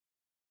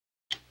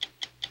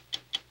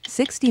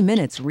60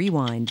 Minutes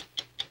Rewind.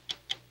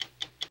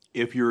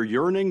 If you're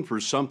yearning for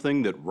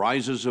something that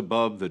rises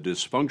above the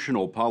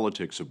dysfunctional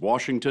politics of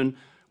Washington,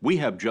 we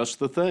have just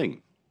the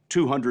thing.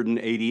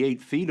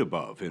 288 feet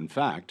above, in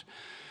fact.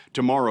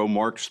 Tomorrow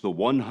marks the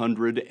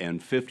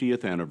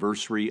 150th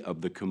anniversary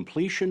of the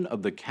completion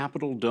of the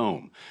Capitol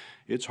Dome.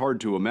 It's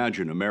hard to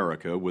imagine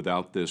America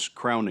without this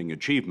crowning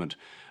achievement,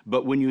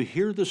 but when you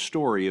hear the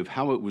story of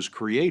how it was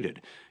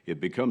created, it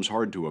becomes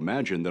hard to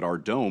imagine that our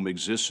dome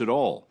exists at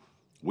all.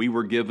 We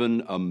were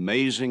given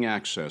amazing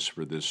access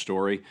for this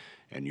story,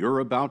 and you're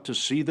about to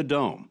see the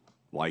dome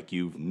like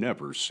you've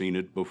never seen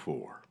it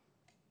before.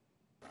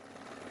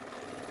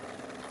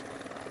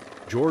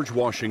 George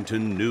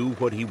Washington knew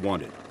what he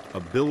wanted, a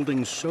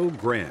building so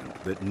grand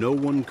that no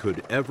one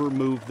could ever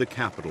move the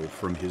Capitol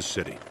from his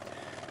city.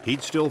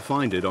 He'd still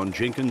find it on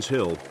Jenkins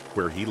Hill,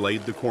 where he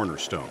laid the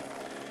cornerstone.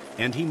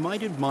 And he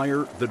might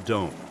admire the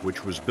dome,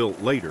 which was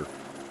built later,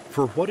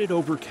 for what it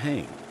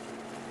overcame.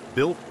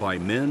 Built by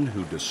men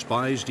who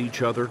despised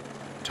each other,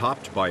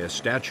 topped by a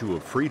statue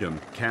of freedom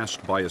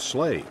cast by a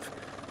slave.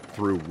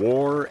 Through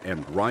war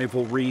and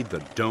rivalry,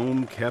 the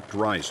dome kept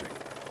rising.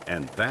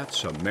 And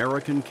that's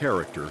American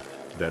character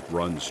that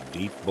runs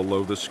deep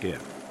below the skin.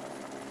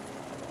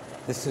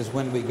 This is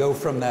when we go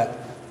from that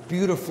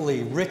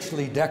beautifully,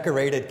 richly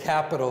decorated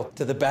Capitol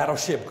to the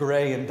battleship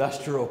gray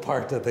industrial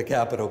part of the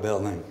Capitol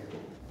building.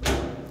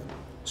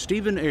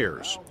 Stephen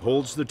Ayers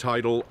holds the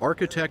title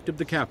Architect of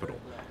the Capitol.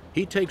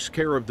 He takes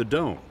care of the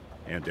dome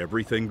and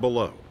everything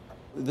below.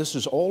 This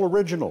is all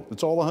original.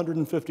 It's all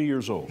 150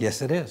 years old.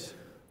 Yes, it is.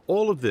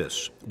 All of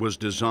this was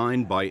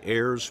designed by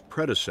Ayers'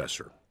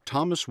 predecessor,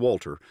 Thomas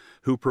Walter,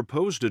 who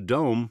proposed a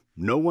dome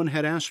no one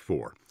had asked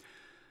for.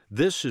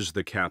 This is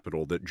the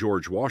Capitol that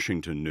George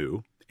Washington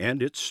knew,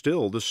 and it's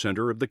still the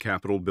center of the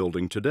Capitol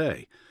building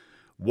today.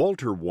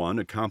 Walter won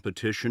a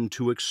competition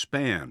to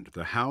expand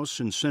the House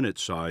and Senate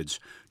sides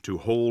to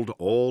hold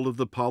all of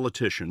the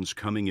politicians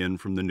coming in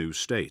from the new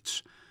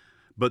states.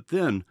 But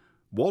then,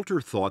 Walter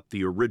thought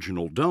the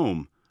original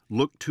dome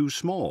looked too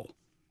small,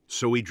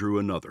 so he drew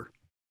another.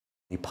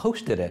 He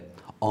posted it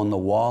on the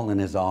wall in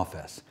his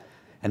office,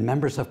 and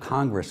members of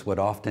Congress would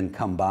often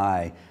come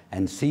by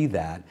and see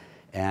that,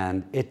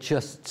 and it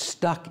just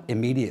stuck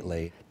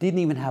immediately. Didn't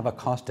even have a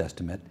cost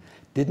estimate,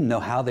 didn't know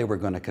how they were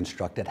going to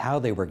construct it, how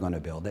they were going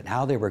to build it,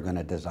 how they were going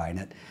to design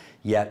it,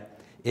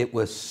 yet it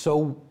was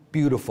so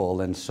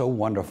beautiful and so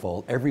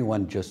wonderful,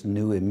 everyone just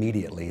knew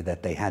immediately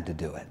that they had to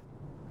do it.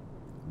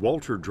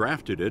 Walter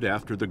drafted it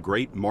after the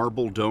great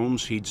marble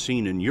domes he'd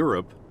seen in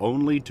Europe,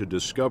 only to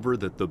discover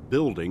that the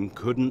building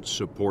couldn't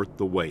support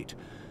the weight.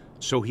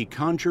 So he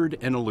conjured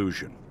an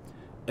illusion.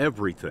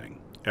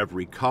 Everything,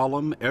 every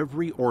column,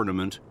 every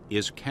ornament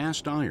is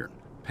cast iron,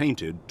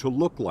 painted to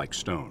look like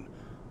stone.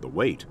 The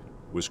weight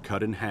was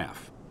cut in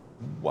half.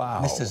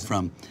 Wow. This is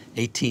from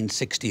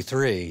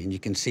 1863, and you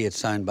can see it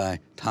signed by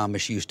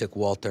Thomas Eustace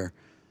Walter.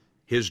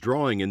 His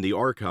drawing in the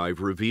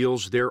archive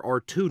reveals there are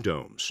two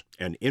domes,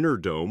 an inner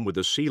dome with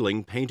a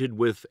ceiling painted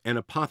with an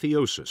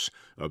apotheosis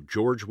of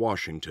George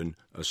Washington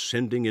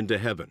ascending into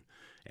heaven,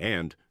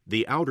 and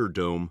the outer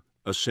dome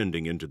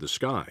ascending into the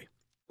sky.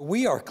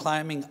 We are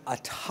climbing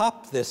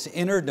atop this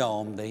inner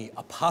dome, the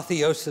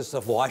apotheosis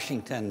of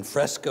Washington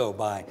fresco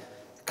by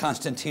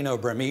Constantino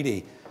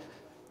Bramiti.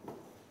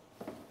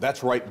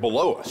 That's right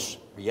below us.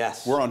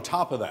 Yes. We're on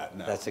top of that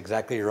now. That's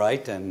exactly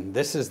right, and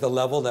this is the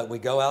level that we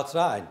go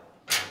outside.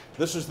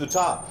 This is the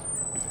top.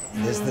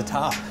 This is the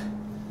top.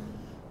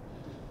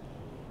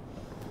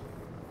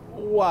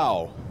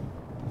 Wow.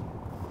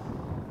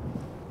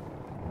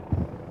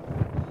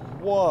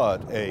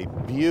 What a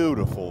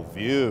beautiful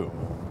view.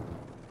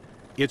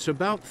 It's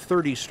about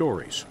 30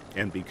 stories,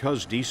 and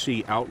because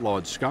D.C.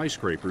 outlawed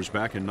skyscrapers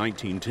back in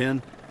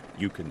 1910,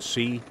 you can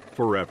see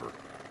forever.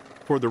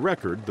 For the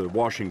record, the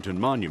Washington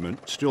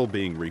Monument, still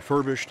being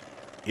refurbished,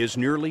 is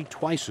nearly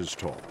twice as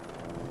tall.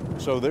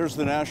 So there's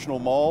the National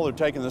Mall. They're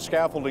taking the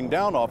scaffolding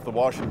down off the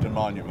Washington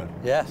Monument.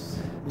 Yes.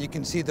 You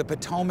can see the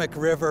Potomac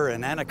River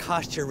and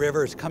Anacostia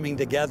Rivers coming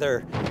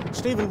together.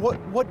 Stephen,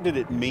 what did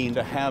it mean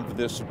to have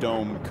this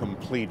dome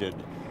completed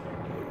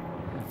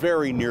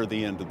very near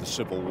the end of the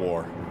Civil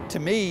War? To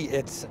me,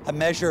 it's a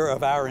measure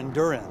of our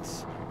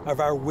endurance, of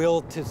our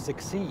will to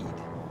succeed,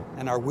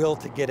 and our will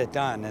to get it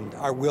done, and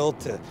our will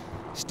to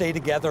stay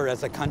together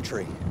as a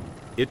country.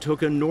 It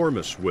took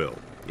enormous will.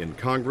 In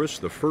Congress,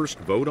 the first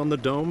vote on the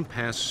dome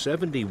passed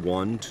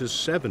 71 to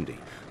 70.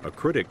 A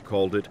critic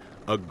called it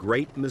a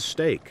great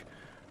mistake.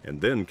 And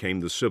then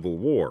came the Civil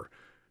War.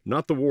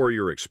 Not the war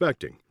you're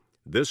expecting.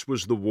 This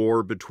was the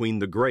war between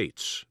the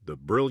greats, the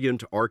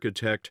brilliant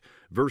architect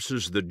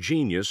versus the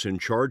genius in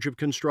charge of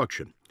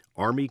construction,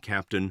 Army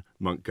Captain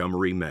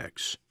Montgomery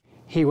Meigs.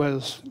 He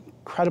was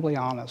incredibly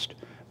honest,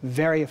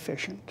 very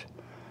efficient.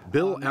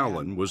 Bill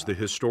Allen was the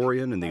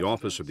historian in the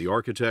office of the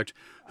architect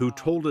who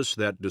told us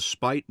that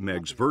despite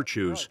Meigs'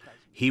 virtues,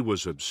 he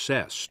was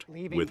obsessed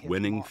with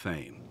winning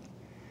fame.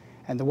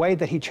 And the way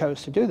that he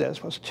chose to do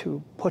this was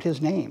to put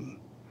his name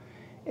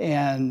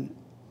in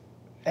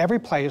every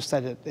place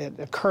that it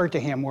occurred to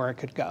him where it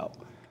could go.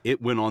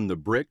 It went on the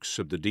bricks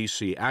of the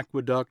D.C.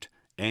 aqueduct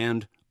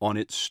and on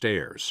its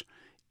stairs.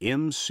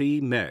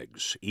 M.C.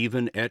 Meigs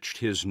even etched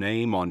his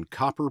name on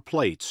copper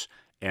plates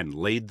and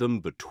laid them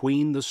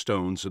between the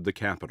stones of the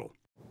Capitol.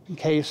 In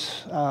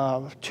case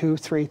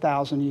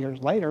 2,000–3,000 years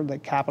later, the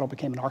Capitol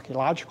became an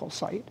archaeological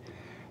site.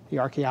 The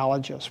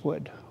archaeologists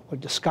would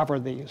discover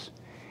these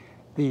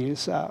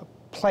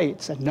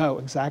plates and know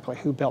exactly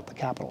who built the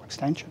Capitol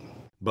extension.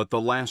 But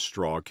the last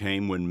straw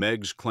came when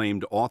Meigs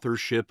claimed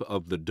authorship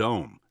of the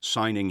dome,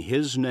 signing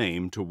his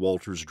name to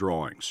Walter's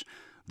drawings.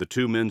 The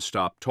two men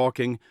stopped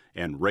talking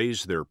and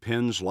raised their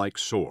pens like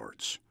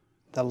swords.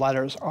 The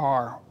letters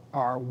are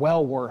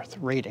well worth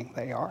reading.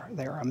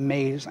 They're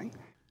amazing.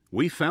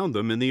 We found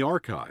them in the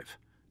archive.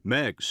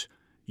 Meigs,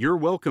 you're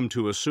welcome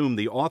to assume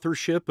the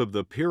authorship of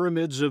the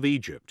pyramids of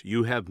Egypt.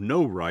 You have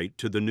no right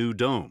to the new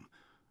dome.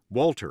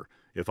 Walter,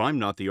 if I'm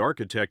not the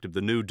architect of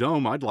the new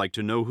dome, I'd like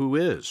to know who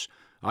is.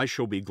 I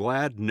shall be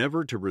glad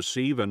never to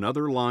receive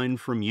another line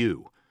from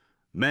you.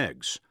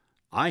 Meigs,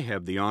 I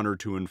have the honor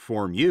to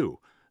inform you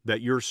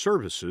that your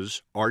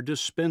services are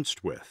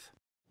dispensed with.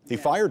 He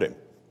fired him.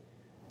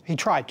 He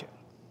tried to.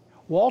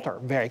 Walter,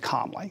 very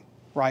calmly,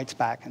 writes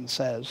back and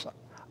says,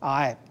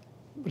 I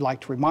would like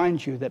to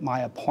remind you that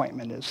my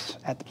appointment is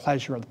at the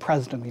pleasure of the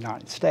President of the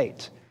United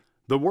States.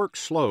 The work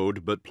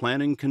slowed, but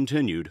planning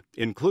continued,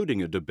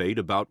 including a debate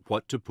about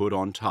what to put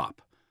on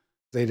top.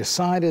 They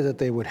decided that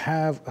they would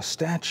have a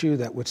statue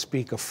that would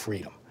speak of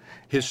freedom.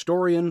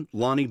 Historian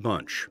Lonnie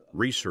Bunch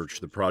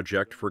researched the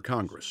project for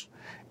Congress.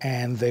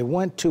 And they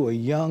went to a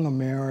young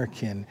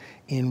American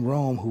in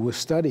Rome who was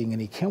studying,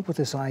 and he came up with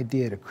this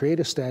idea to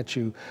create a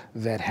statue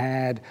that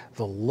had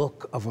the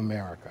look of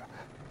America.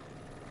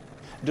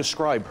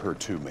 Describe her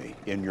to me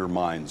in your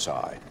mind's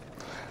eye.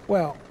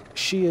 Well,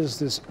 she is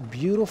this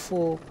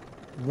beautiful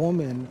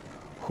woman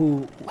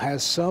who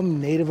has some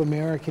Native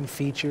American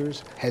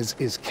features,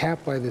 is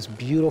capped by this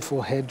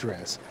beautiful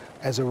headdress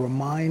as a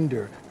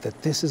reminder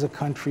that this is a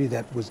country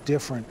that was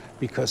different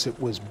because it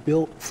was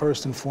built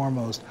first and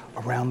foremost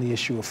around the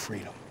issue of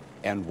freedom.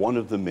 And one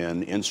of the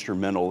men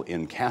instrumental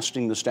in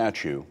casting the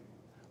statue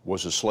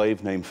was a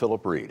slave named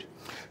Philip Reed.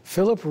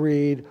 Philip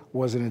Reed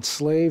was an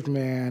enslaved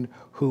man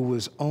who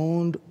was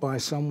owned by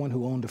someone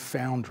who owned a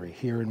foundry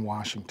here in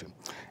Washington.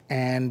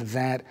 And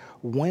that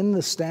when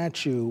the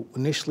statue,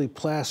 initially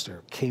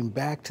plaster, came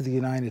back to the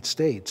United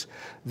States,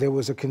 there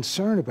was a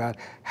concern about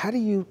how do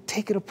you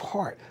take it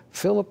apart?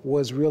 Philip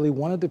was really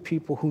one of the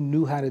people who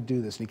knew how to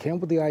do this. And he came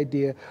up with the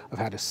idea of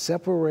how to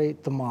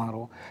separate the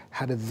model,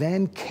 how to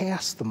then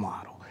cast the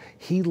model.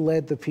 He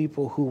led the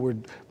people who were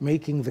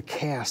making the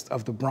cast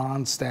of the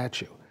bronze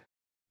statue.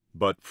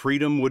 But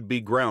freedom would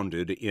be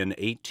grounded in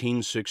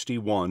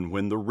 1861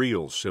 when the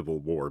real Civil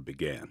War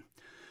began.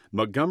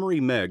 Montgomery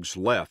Meigs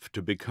left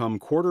to become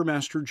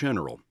quartermaster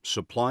general,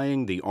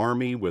 supplying the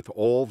Army with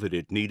all that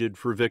it needed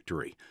for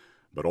victory.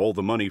 But all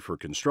the money for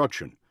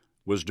construction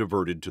was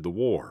diverted to the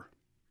war.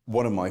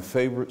 One of my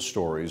favorite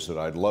stories that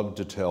I'd love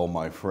to tell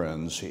my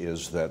friends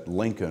is that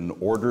Lincoln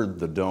ordered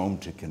the dome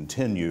to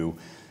continue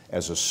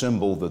as a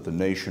symbol that the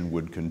nation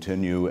would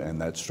continue, and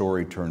that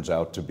story turns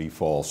out to be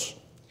false.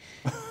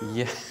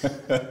 Yeah.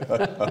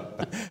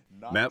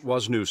 Matt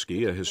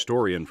Wisniewski, a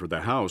historian for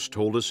the House,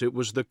 told us it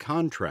was the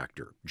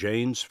contractor,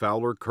 James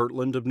Fowler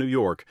Kirtland of New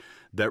York,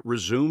 that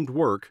resumed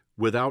work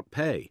without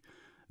pay.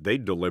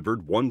 They'd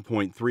delivered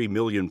 1.3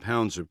 million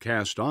pounds of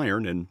cast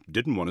iron and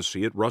didn't want to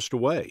see it rust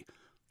away.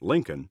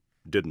 Lincoln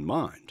didn't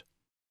mind.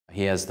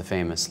 He has the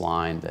famous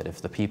line that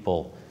if the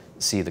people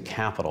see the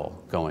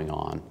Capitol going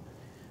on,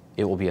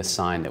 it will be a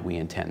sign that we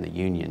intend the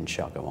Union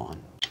shall go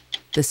on.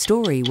 The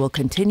story will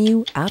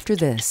continue after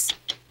this.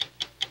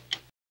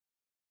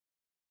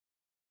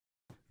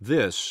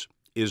 This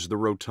is the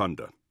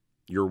Rotunda.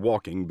 You're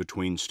walking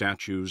between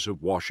statues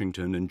of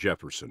Washington and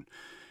Jefferson.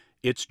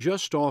 It's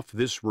just off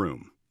this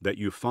room that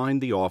you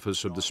find the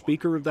office of the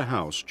Speaker of the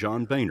House,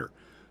 John Boehner,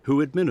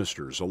 who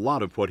administers a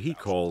lot of what he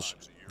calls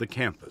the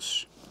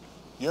campus.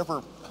 You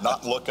ever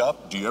not look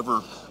up? Do you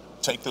ever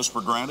take this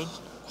for granted?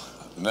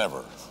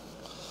 Never.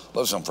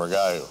 Listen, for a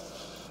guy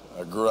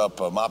who grew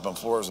up mopping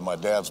floors in my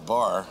dad's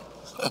bar,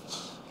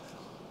 it's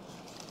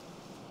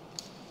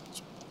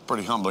a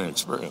pretty humbling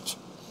experience.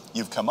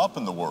 You've come up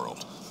in the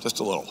world. Just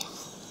a little.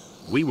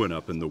 We went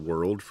up in the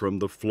world from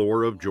the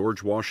floor of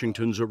George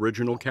Washington's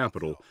original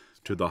Capitol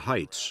to the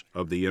heights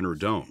of the Inner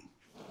Dome.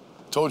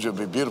 Told you it'd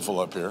be beautiful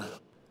up here.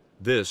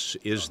 This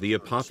is The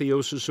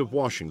Apotheosis of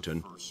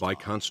Washington by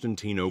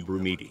Constantino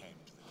Brumidi.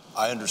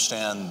 I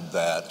understand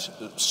that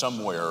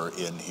somewhere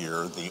in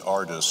here the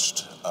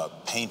artist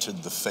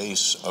painted the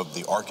face of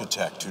the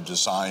architect who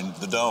designed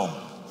the dome.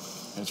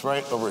 It's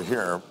right over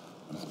here.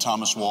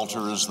 Thomas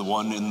Walter is the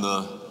one in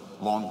the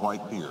long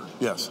white beard.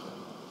 Yes.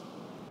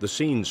 The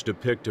scenes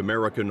depict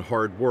American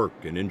hard work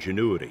and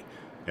ingenuity,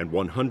 and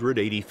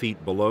 180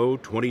 feet below,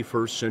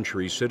 21st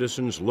century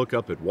citizens look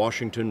up at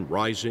Washington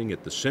rising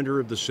at the center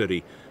of the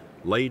city,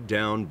 laid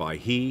down by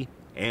he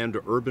and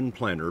urban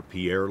planner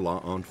Pierre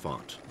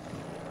L'Enfant.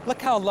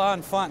 Look how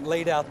L'Enfant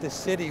laid out this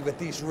city with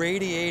these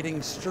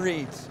radiating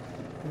streets.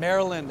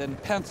 Maryland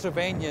and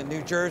Pennsylvania,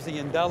 New Jersey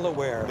and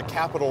Delaware. The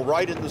Capitol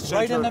right in the center.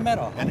 Right in the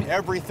middle. And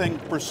everything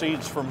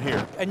proceeds from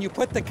here. And you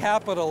put the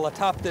Capitol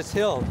atop this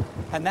hill,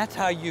 and that's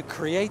how you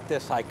create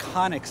this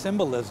iconic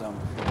symbolism.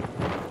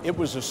 It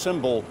was a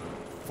symbol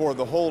for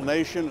the whole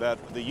nation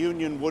that the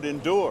Union would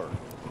endure.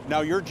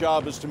 Now your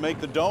job is to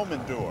make the dome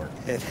endure.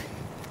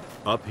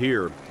 Up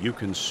here, you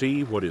can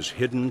see what is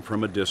hidden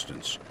from a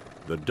distance.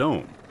 The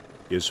dome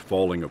is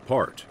falling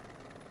apart.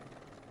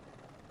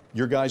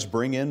 Your guys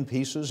bring in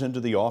pieces into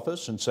the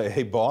office and say,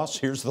 hey, boss,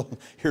 here's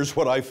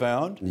what I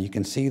found? You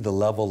can see the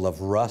level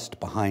of rust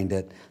behind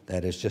it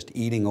that is just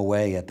eating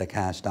away at the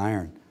cast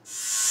iron.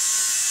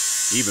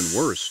 Even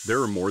worse,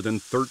 there are more than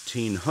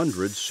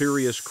 1,300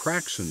 serious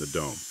cracks in the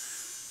dome.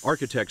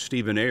 Architect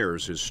Stephen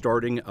Ayers is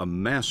starting a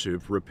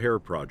massive repair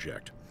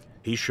project.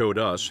 He showed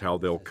us how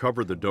they'll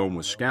cover the dome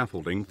with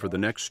scaffolding for the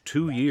next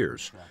 2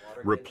 years,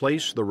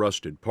 replace the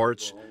rusted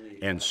parts,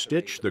 and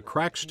stitch the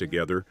cracks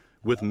together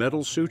with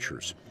metal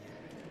sutures.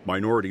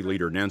 Minority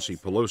Leader Nancy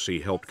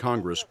Pelosi helped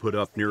Congress put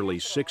up nearly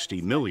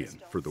 $60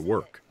 million for the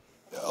work.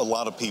 A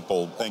lot of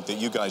people think that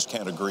you guys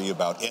can't agree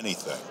about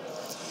anything,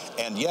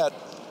 and yet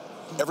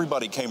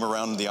everybody came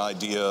around to the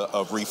idea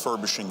of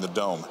refurbishing the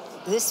dome.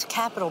 This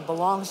Capitol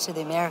belongs to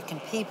the American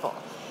people.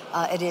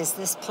 It is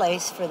this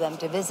place for them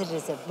to visit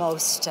as the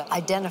most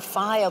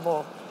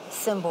identifiable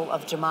symbol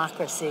of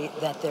democracy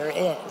that there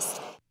is.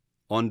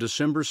 On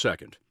December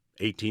 2nd,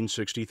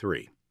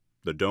 1863,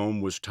 the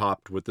dome was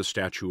topped with the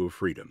Statue of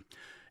Freedom,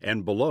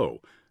 and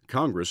below,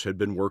 Congress had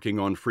been working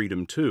on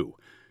freedom too.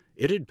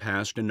 It had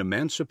passed an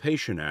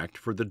Emancipation Act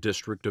for the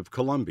District of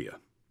Columbia.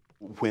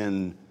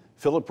 When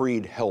Philip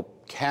Reed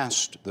helped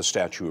cast the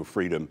Statue of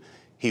Freedom,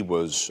 he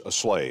was a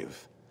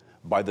slave.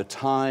 By the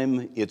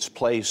time it's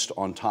placed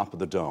on top of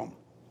the dome,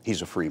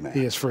 he's a free man.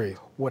 He is free.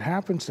 What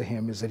happens to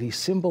him is that he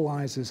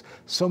symbolizes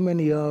so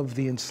many of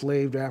the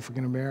enslaved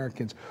African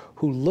Americans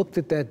who looked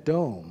at that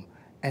dome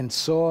and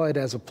saw it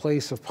as a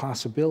place of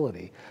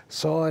possibility,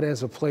 saw it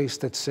as a place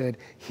that said,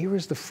 here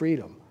is the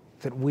freedom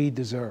that we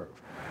deserve.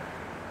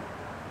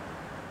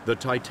 The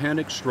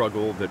titanic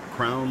struggle that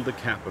crowned the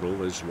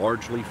Capitol is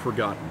largely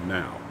forgotten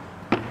now.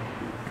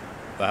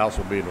 The House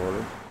will be in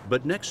order.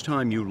 But next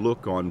time you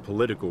look on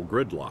political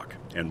gridlock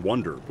and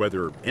wonder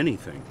whether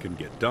anything can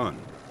get done,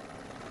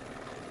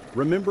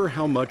 remember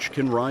how much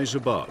can rise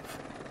above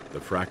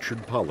the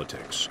fractured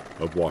politics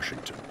of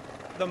Washington.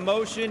 The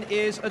motion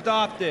is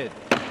adopted.